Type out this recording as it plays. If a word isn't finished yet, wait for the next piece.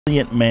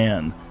brilliant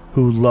man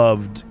who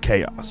loved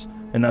chaos,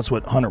 and that's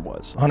what Hunter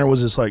was. Hunter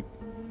was this like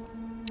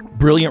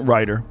brilliant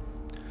writer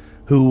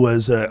who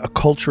was a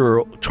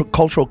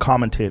cultural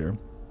commentator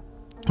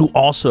who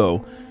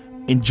also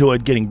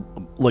enjoyed getting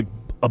like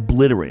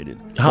obliterated.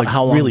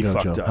 How long really ago,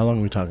 fucked Joe? up. How long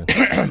are we talking?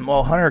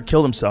 Well, Hunter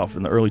killed himself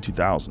in the early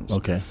 2000s.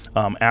 Okay.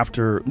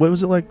 After, what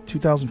was it, like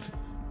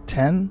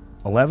 2010,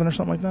 11 or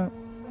something like that?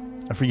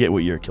 I forget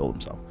what year he killed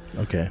himself.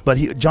 Okay. But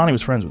Johnny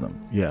was friends with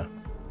him. Yeah.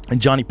 And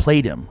Johnny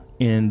played him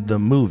in the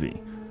movie,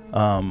 Fear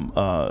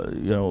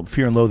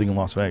and Loathing in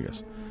Las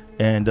Vegas.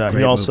 And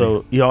he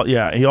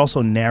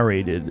also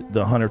narrated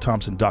the Hunter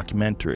Thompson documentary.